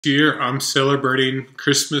This year, I'm celebrating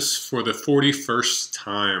Christmas for the 41st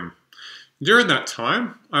time. During that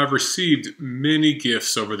time, I've received many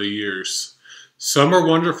gifts over the years. Some are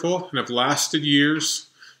wonderful and have lasted years.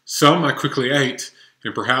 Some I quickly ate,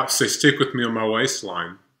 and perhaps they stick with me on my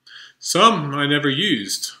waistline. Some I never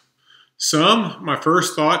used. Some, my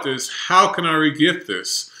first thought is, how can I regift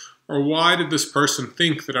this? Or why did this person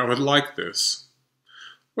think that I would like this?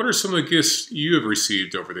 What are some of the gifts you have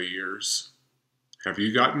received over the years? Have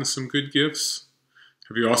you gotten some good gifts?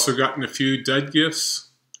 Have you also gotten a few dead gifts?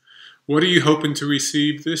 What are you hoping to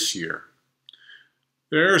receive this year?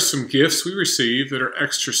 There are some gifts we receive that are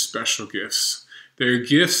extra special gifts. They are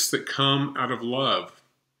gifts that come out of love.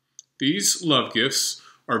 These love gifts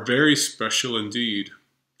are very special indeed.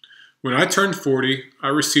 When I turned 40, I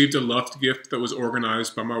received a love gift that was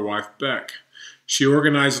organized by my wife, Beck. She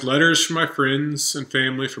organized letters from my friends and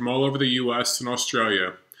family from all over the U.S. and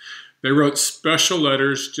Australia. They wrote special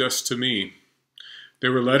letters just to me. They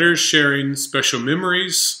were letters sharing special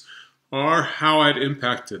memories or how I'd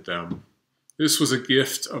impacted them. This was a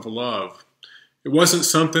gift of love. It wasn't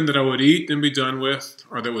something that I would eat and be done with,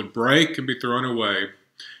 or that would break and be thrown away.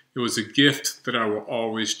 It was a gift that I will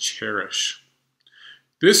always cherish.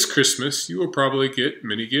 This Christmas, you will probably get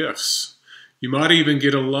many gifts. You might even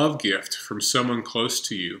get a love gift from someone close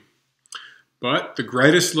to you. But the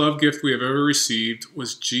greatest love gift we have ever received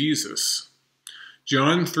was Jesus.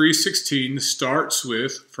 John 3:16 starts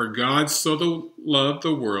with, "For God so loved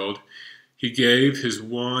the world, he gave his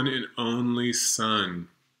one and only Son."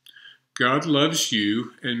 God loves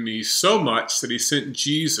you and me so much that he sent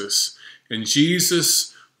Jesus, and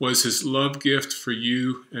Jesus was his love gift for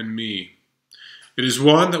you and me. It is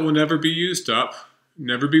one that will never be used up,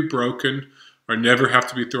 never be broken, or never have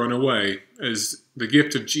to be thrown away, as the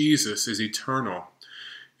gift of Jesus is eternal.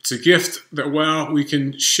 It's a gift that while we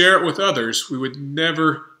can share it with others, we would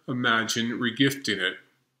never imagine regifting it.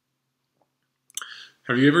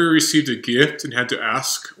 Have you ever received a gift and had to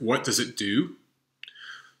ask, what does it do?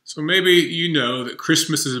 So maybe you know that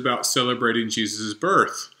Christmas is about celebrating Jesus'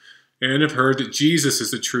 birth, and have heard that Jesus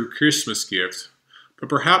is the true Christmas gift. But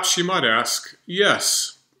perhaps you might ask,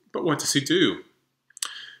 yes, but what does he do?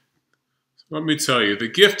 Let me tell you, the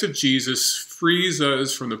gift of Jesus frees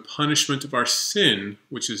us from the punishment of our sin,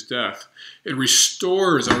 which is death. It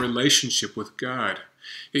restores our relationship with God.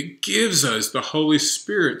 It gives us the Holy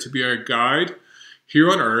Spirit to be our guide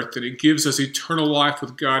here on earth, and it gives us eternal life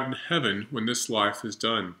with God in heaven when this life is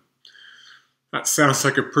done. That sounds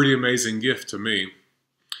like a pretty amazing gift to me.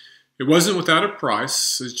 It wasn't without a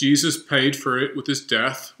price, as Jesus paid for it with his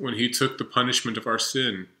death when he took the punishment of our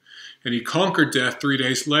sin. And he conquered death 3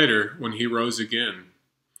 days later when he rose again.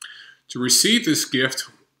 To receive this gift,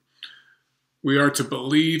 we are to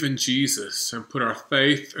believe in Jesus and put our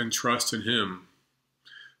faith and trust in him.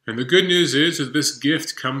 And the good news is that this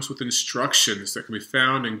gift comes with instructions that can be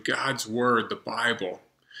found in God's Word, the Bible.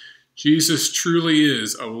 Jesus truly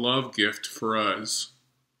is a love gift for us.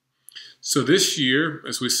 So this year,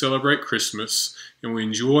 as we celebrate Christmas and we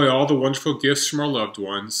enjoy all the wonderful gifts from our loved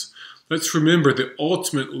ones, let's remember the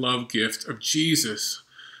ultimate love gift of Jesus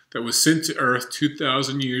that was sent to earth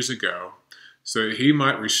 2,000 years ago so that he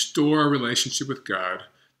might restore our relationship with God,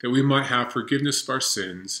 that we might have forgiveness of our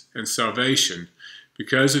sins and salvation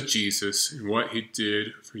because of Jesus and what he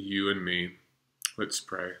did for you and me. Let's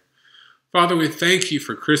pray. Father, we thank you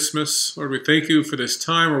for Christmas. Lord, we thank you for this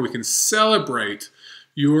time where we can celebrate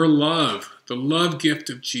your love, the love gift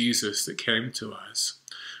of Jesus that came to us.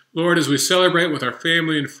 Lord, as we celebrate with our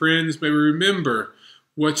family and friends, may we remember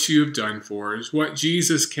what you have done for us, what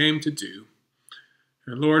Jesus came to do.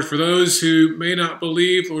 And Lord, for those who may not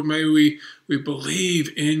believe, Lord, may we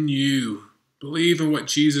believe in you, believe in what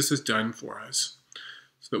Jesus has done for us,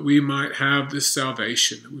 so that we might have this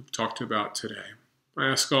salvation that we've talked about today. I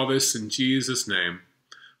ask all this in Jesus' name.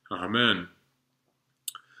 Amen.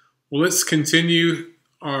 Well, let's continue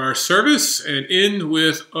our service and end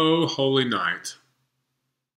with O Holy Night.